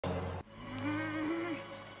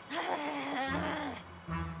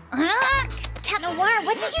Cat Noir,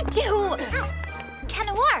 what did you do? Cat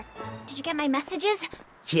Noir, did you get my messages?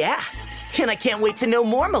 Yeah, and I can't wait to know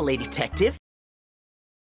more, my lady detective.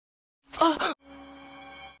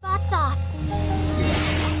 Spots off.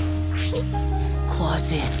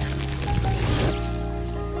 Closet.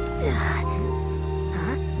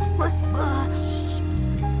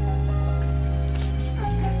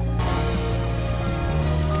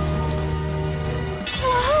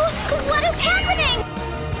 Whoa! What is happening?